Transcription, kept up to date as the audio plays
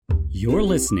You're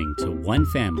listening to One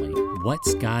Family,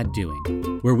 What's God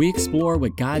Doing? Where we explore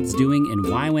what God's doing in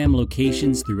YWAM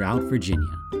locations throughout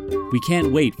Virginia. We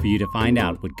can't wait for you to find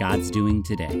out what God's doing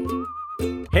today.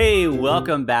 Hey,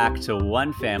 welcome back to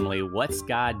One Family, What's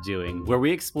God Doing? Where we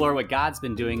explore what God's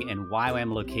been doing in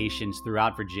YWAM locations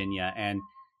throughout Virginia. And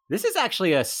this is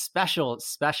actually a special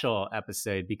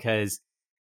episode because,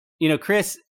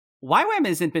 Chris, YWAM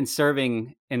hasn't been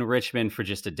serving in Richmond for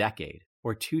just a decade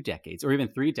or 2 decades or even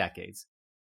 3 decades.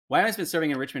 YWAM has been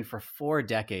serving in Richmond for 4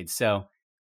 decades. So,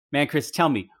 man, Chris, tell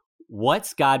me,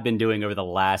 what's God been doing over the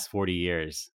last 40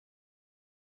 years?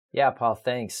 Yeah, Paul,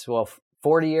 thanks. Well,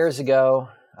 40 years ago,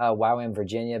 YWAM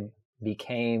Virginia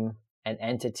became an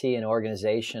entity, an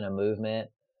organization, a movement.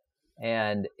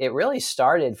 And it really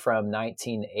started from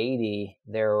 1980.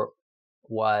 There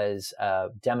was a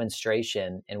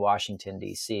demonstration in Washington,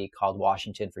 D.C. called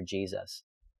Washington for Jesus.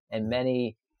 And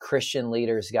many Christian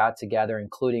leaders got together,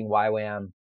 including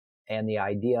YWAM. And the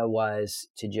idea was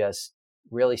to just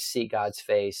really seek God's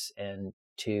face and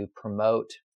to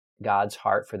promote God's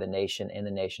heart for the nation in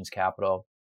the nation's capital.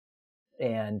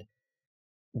 And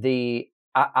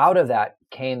out of that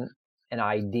came an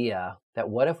idea that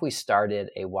what if we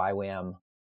started a YWAM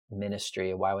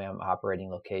ministry, a YWAM operating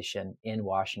location in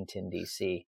Washington,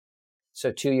 D.C.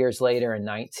 So 2 years later, in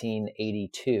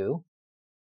 1982,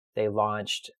 they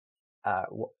launched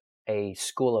a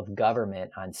school of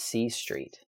government on C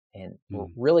Street, and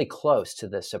really close to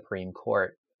the Supreme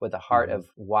Court, with the heart of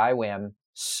YWAM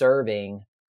serving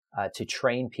to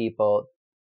train people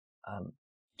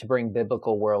to bring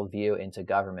biblical worldview into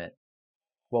government.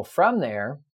 Well, from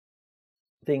there,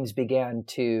 things began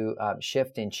to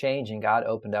shift and change, and God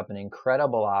opened up an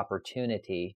incredible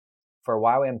opportunity for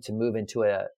YWAM to move into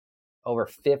a over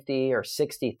 50 or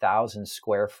 60,000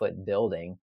 square foot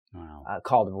building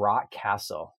called Rock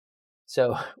Castle.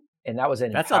 So, and that was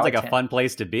in That sounds like a fun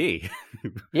place to be.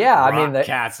 Yeah, Rock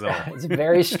Castle. It's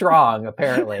very strong,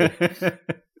 apparently.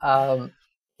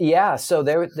 So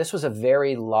this was a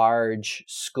very large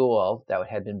school that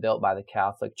had been built by the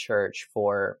Catholic Church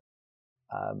for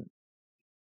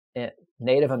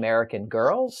Native American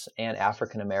girls and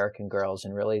African American girls,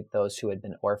 and really those who had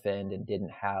been orphaned and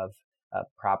didn't have a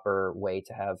proper way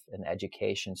to have an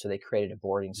education. So they created a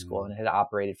boarding school, and it had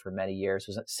operated for many years.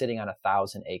 It was sitting on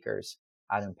 1,000 acres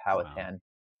out in Powhatan. Wow.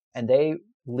 And they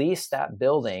leased that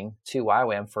building to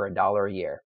YWAM for $1 a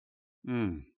year.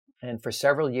 And for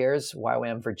several years,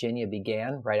 YWAM Virginia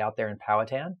began right out there in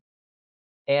Powhatan.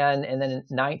 And then in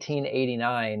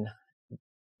 1989,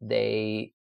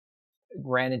 they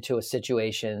ran into a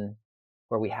situation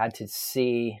where we had to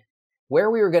see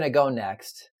where we were going to go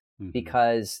next,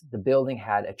 because the building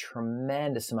had a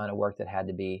tremendous amount of work that had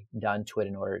to be done to it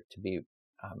in order to be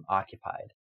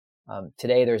occupied.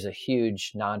 Today, there's a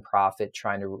huge nonprofit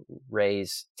trying to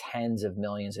raise tens of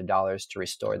millions of dollars to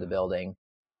restore the building.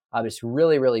 It's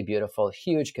really, really beautiful,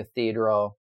 huge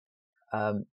cathedral.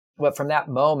 But from that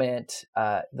moment,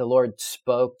 the Lord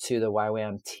spoke to the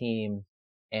YWAM team,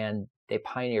 and they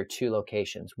pioneered 2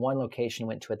 locations. One location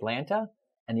went to Atlanta,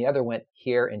 and the other went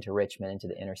here into Richmond, into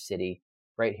the inner city,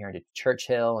 right here into Church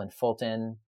Hill and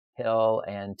Fulton Hill.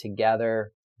 And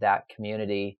together, that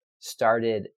community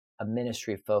started a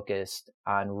ministry focused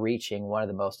on reaching one of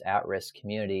the most at-risk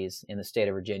communities in the state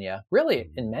of Virginia,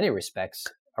 really in many respects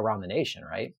around the nation,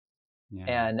 right? Yeah.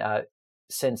 And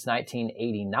since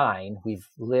 1989, we've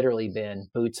literally been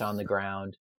boots on the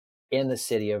ground in the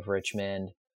city of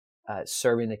Richmond,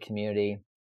 serving the community,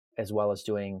 as well as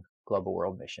doing global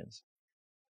world missions.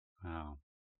 Wow.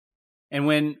 And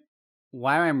when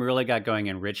YWAM really got going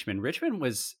in Richmond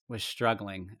was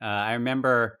struggling. I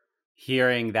remember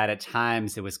hearing that at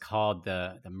times it was called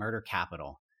the murder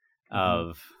capital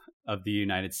of the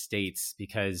United States,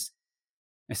 because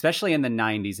especially in the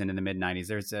 90s and in the mid 90s,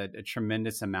 there's a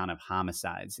tremendous amount of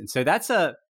homicides. And so that's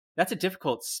a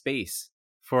difficult space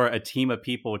for a team of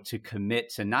people to commit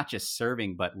to not just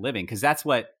serving, but living, because that's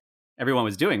what everyone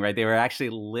was doing, right? They were actually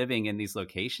living in these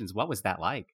locations. What was that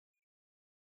like?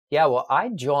 Yeah, well, I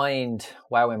joined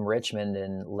YWAM Richmond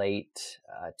in late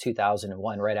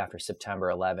 2001, right after September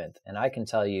 11th. And I can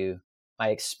tell you my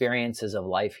experiences of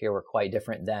life here were quite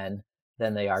different then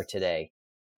than they are today.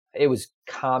 It was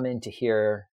common to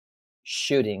hear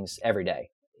shootings every day,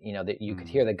 that you could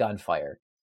hear the gunfire.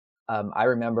 I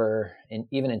remember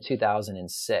even in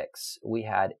 2006, we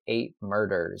had 8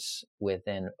 murders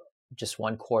within just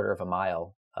 1/4 of a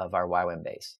mile of our YWAM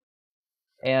base.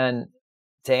 And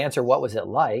to answer what was it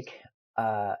like,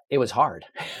 it was hard,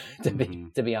 to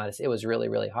be honest. It was really,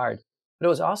 really hard. But it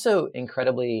was also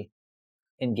incredibly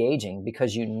engaging,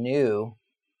 because you knew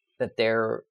that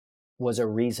there was a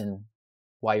reason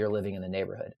while you're living in the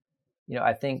neighborhood.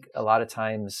 I think a lot of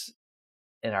times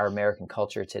in our American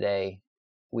culture today,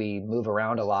 we move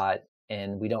around a lot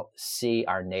and we don't see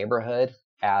our neighborhood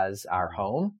as our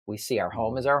home. We see our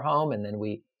home as our home, and then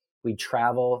we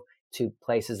travel to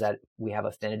places that we have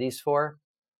affinities for.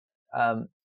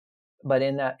 But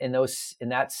in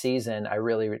that season, I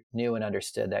really knew and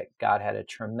understood that God had a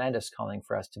tremendous calling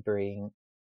for us to bring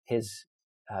His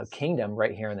kingdom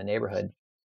right here in the neighborhood.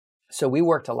 So we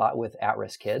worked a lot with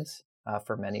at-risk kids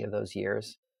for many of those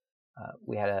years.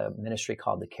 We had a ministry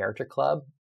called the Character Club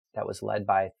that was led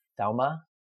by Thelma.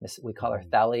 We call her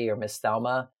Thelly or Miss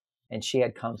Thelma. And she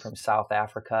had come from South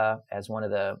Africa as one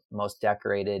of the most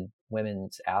decorated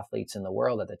women's athletes in the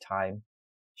world at the time.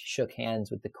 She shook hands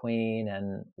with the Queen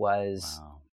and was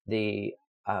the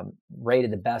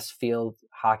rated the best field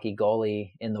hockey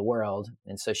goalie in the world.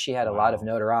 And so she had a lot of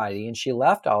notoriety. And she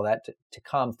left all that to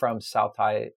come from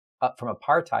from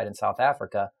apartheid in South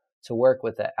Africa to work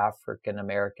with the African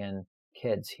American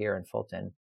kids here in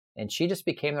Fulton. And she just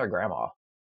became their grandma.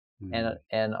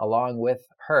 And along with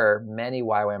her, many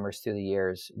YWAMers through the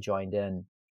years joined in.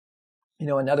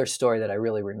 Another story that I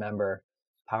really remember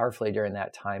powerfully during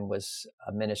that time was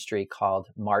a ministry called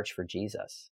March for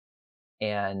Jesus.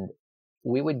 And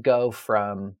we would go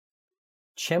from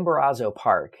Chimborazo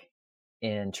Park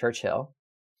in Churchill,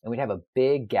 and we'd have a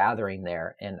big gathering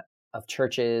there of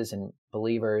churches and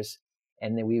believers.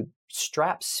 And then we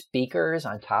strap speakers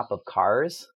on top of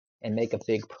cars and make a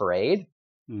big parade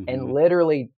and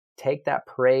literally take that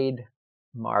parade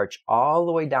march all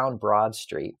the way down Broad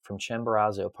Street from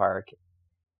Chimborazo Park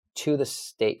to the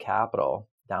state capitol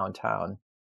downtown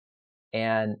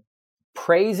and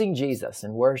praising Jesus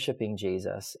and worshiping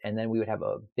Jesus. And then we would have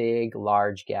a big,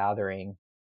 large gathering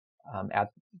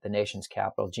at the nation's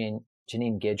capital.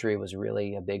 Janine Guidry was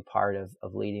really a big part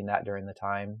of leading that during the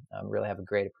time. Really have a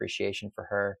great appreciation for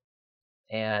her.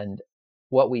 And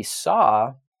what we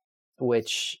saw,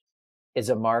 which is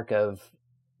a mark of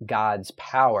God's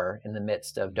power in the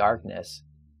midst of darkness,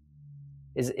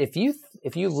 is if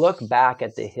you look back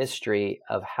at the history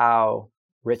of how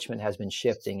Richmond has been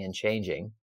shifting and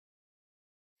changing,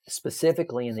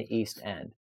 specifically in the East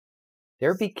End,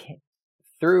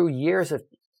 through years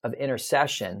of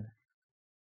intercession,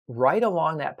 right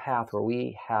along that path where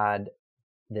we had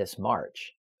this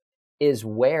march, is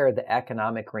where the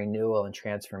economic renewal and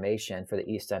transformation for the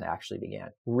East End actually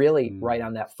began. Really right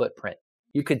on that footprint.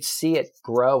 You could see it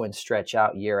grow and stretch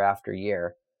out year after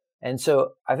year. And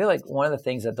so I feel like one of the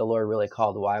things that the Lord really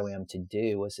called YWAM to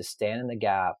do was to stand in the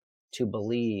gap, to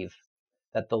believe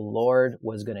that the Lord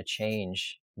was going to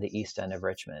change the East End of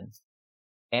Richmond.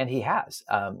 And He has.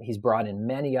 He's brought in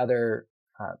many other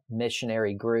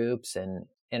missionary groups and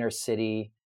inner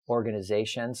city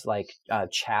organizations like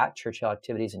Churchill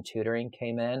Activities and Tutoring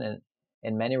came in. And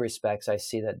in many respects, I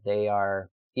see that they are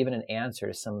even an answer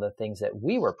to some of the things that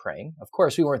we were praying. Of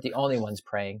course, we weren't the only ones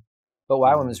praying, but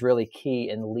YWAM was really key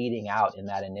in leading out in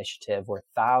that initiative where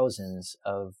thousands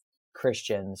of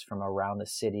Christians from around the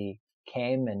city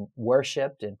came and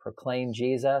worshiped and proclaimed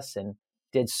Jesus and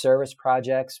did service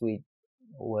projects. We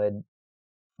would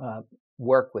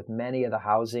work with many of the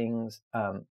housings,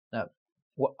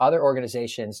 other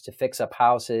organizations to fix up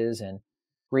houses and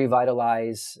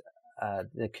revitalize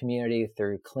the community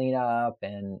through cleanup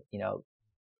and,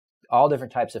 all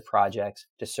different types of projects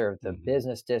to serve the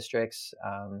business districts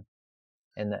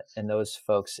and those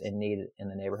folks in need in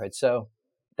the neighborhood. So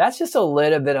that's just a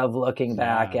little bit of looking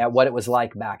back at what it was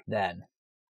like back then.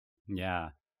 Yeah.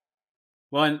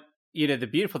 Well, and the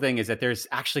beautiful thing is that there's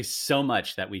actually so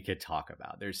much that we could talk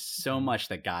about. There's so much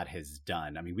that God has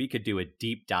done. I mean, we could do a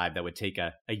deep dive that would take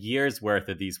a year's worth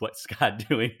of these What's God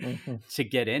Doing to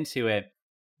get into it.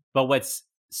 But what's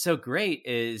so great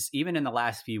is even in the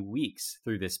last few weeks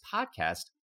through this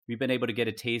podcast, we've been able to get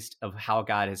a taste of how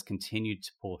God has continued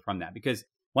to pull from that. Because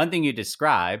one thing you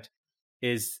described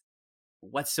is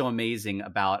what's so amazing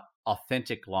about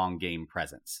authentic long game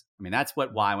presence. I mean, that's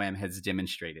what YWAM has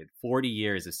demonstrated. 40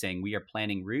 years of saying we are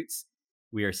planting roots,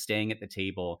 we are staying at the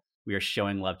table, we are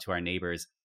showing love to our neighbors.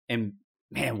 And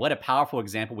man, what a powerful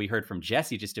example we heard from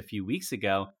Jesse just a few weeks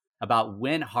ago about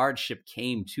when hardship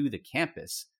came to the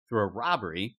campus through a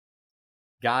robbery,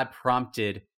 God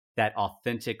prompted that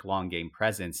authentic long game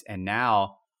presence. And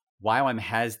now YWAM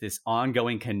has this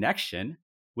ongoing connection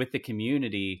with the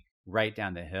community right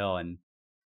down the hill. And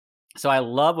so I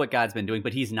love what God's been doing,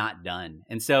 but He's not done.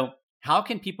 And so how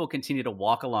can people continue to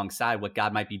walk alongside what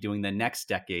God might be doing the next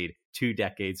decade, 2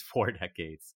 decades, 4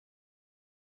 decades?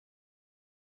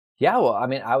 Yeah, well, I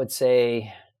mean, I would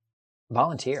say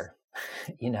volunteer.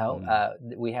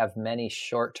 We have many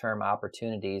short-term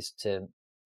opportunities to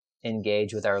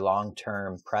engage with our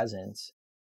long-term presence,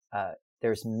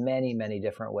 there's many, many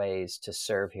different ways to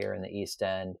serve here in the East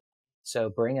End. So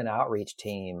bring an outreach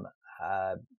team,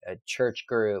 a church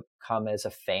group, come as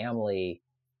a family,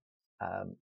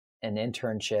 an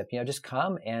internship, just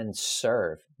come and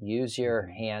serve. Use your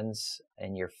hands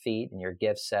and your feet and your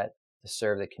gift set to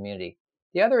serve the community.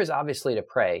 The other is obviously to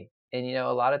pray. And,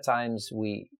 a lot of times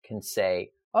we can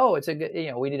say, oh, it's a good,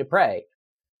 we need to pray.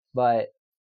 But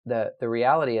the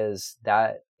reality is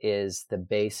that is the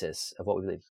basis of what we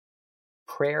believe.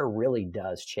 Prayer really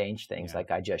does change things,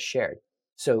 like I just shared.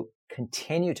 So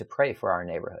continue to pray for our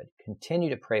neighborhood. Continue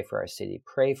to pray for our city.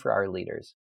 Pray for our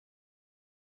leaders.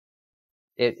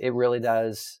 It really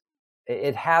does.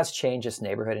 It has changed this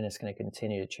neighborhood, and it's going to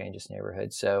continue to change this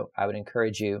neighborhood. So I would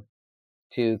encourage you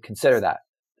to consider that.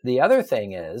 The other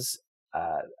thing is,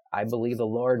 I believe the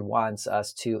Lord wants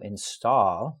us to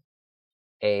install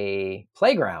a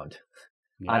playground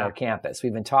on our campus.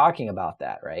 We've been talking about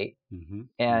that, right? Mm-hmm.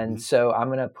 And so I'm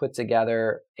going to put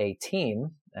together a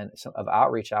team and some of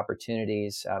outreach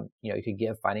opportunities. You could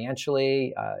give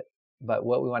financially, but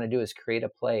what we want to do is create a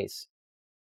place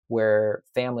where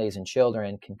families and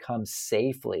children can come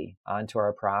safely onto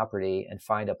our property and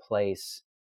find a place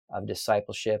of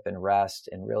discipleship and rest,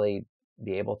 and really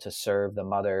be able to serve the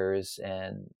mothers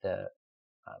and the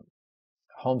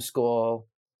homeschool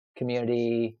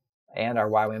community and our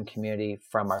YWAM community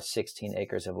from our 16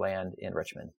 acres of land in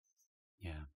Richmond.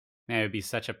 Yeah. Man, it would be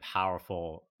such a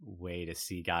powerful way to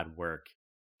see God work,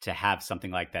 to have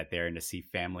something like that there and to see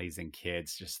families and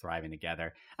kids just thriving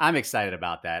together. I'm excited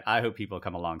about that. I hope people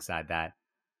come alongside that.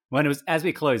 As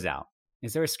we close out,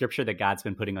 is there a scripture that God's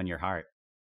been putting on your heart?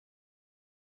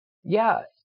 Yeah,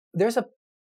 there's a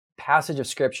passage of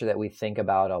scripture that we think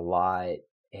about a lot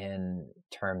in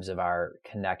terms of our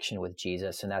connection with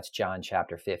Jesus, and that's John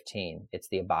chapter 15. It's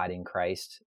the abiding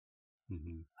Christ.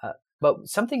 Mm-hmm. But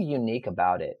something unique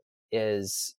about it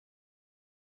is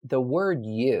the word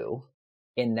you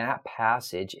in that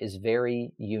passage is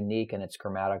very unique in its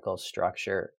grammatical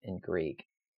structure in Greek.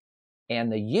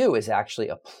 And the you is actually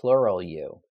a plural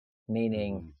you,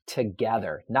 meaning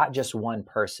together, not just one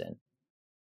person.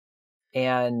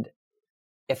 And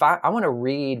if I want to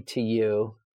read to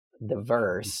you the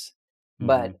verse,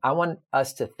 but I want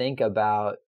us to think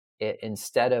about it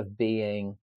instead of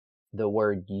being the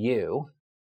word you,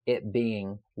 it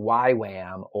being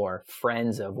YWAM or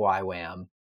friends of YWAM.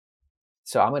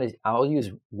 So I'll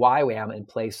use YWAM in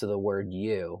place of the word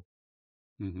you.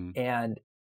 Mm-hmm. And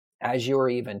as you were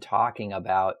even talking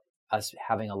about us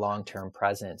having a long-term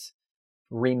presence,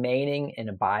 remaining and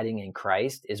abiding in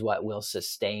Christ is what will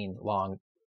sustain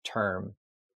long-term.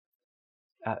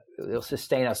 It'll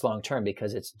sustain us long-term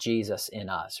because it's Jesus in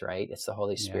us, right? It's the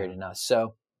Holy Spirit in us.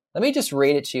 So let me just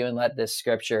read it to you and let this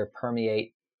scripture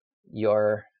permeate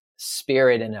your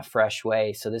spirit in a fresh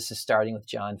way. So this is starting with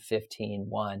John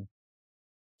 15:1.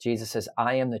 Jesus says,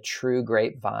 I am the true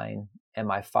grapevine, and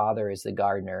my Father is the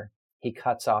gardener. He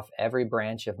cuts off every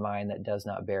branch of mine that does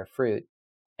not bear fruit,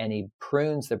 and he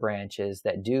prunes the branches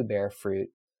that do bear fruit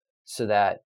so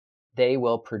that they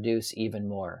will produce even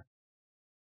more.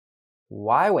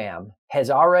 YWAM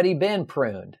has already been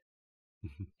pruned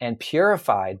and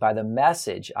purified by the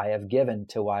message I have given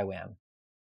to YWAM.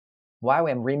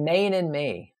 YWAM, remain in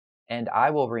me, and I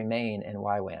will remain in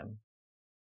YWAM.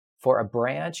 For a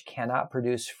branch cannot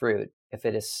produce fruit if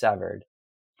it is severed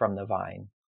from the vine,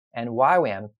 and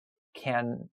YWAM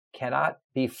cannot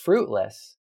be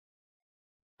fruitless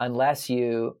unless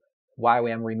you,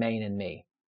 YWAM, remain in me.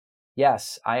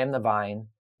 Yes, I am the vine,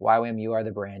 YWAM, you are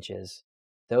the branches.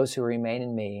 Those who remain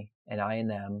in me and I in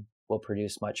them will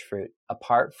produce much fruit.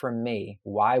 Apart from me,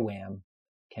 YWAM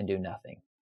can do nothing.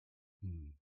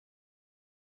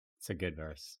 It's a good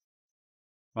verse.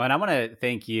 Well, and I want to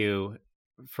thank you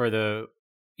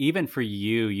even for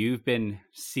you, you've been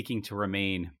seeking to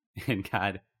remain in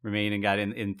God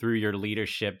and through your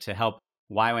leadership to help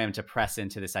YWAM to press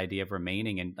into this idea of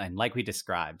remaining. And like we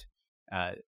described,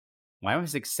 YWAM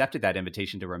has accepted that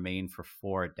invitation to remain for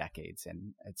 4 decades.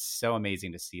 And it's so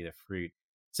amazing to see the fruit.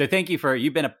 So thank you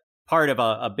you've been a part of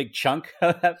a big chunk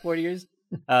of that 4 years,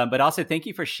 but also thank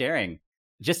you for sharing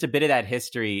just a bit of that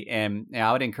history. And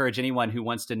I would encourage anyone who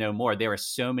wants to know more. There are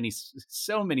so many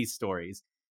stories.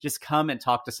 Just come and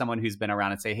talk to someone who's been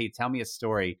around and say, hey, tell me a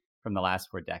story from the last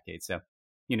 4 decades. So,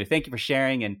 thank you for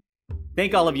sharing, and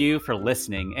thank all of you for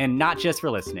listening, and not just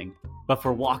for listening, but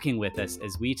for walking with us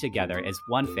as we together, as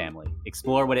one family,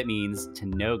 explore what it means to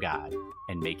know God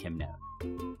and make him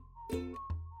known.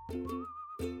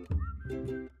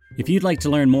 If you'd like to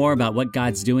learn more about what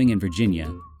God's doing in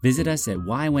Virginia, visit us at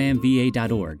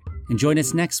ywamva.org And join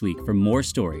us next week for more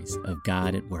stories of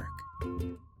God at work.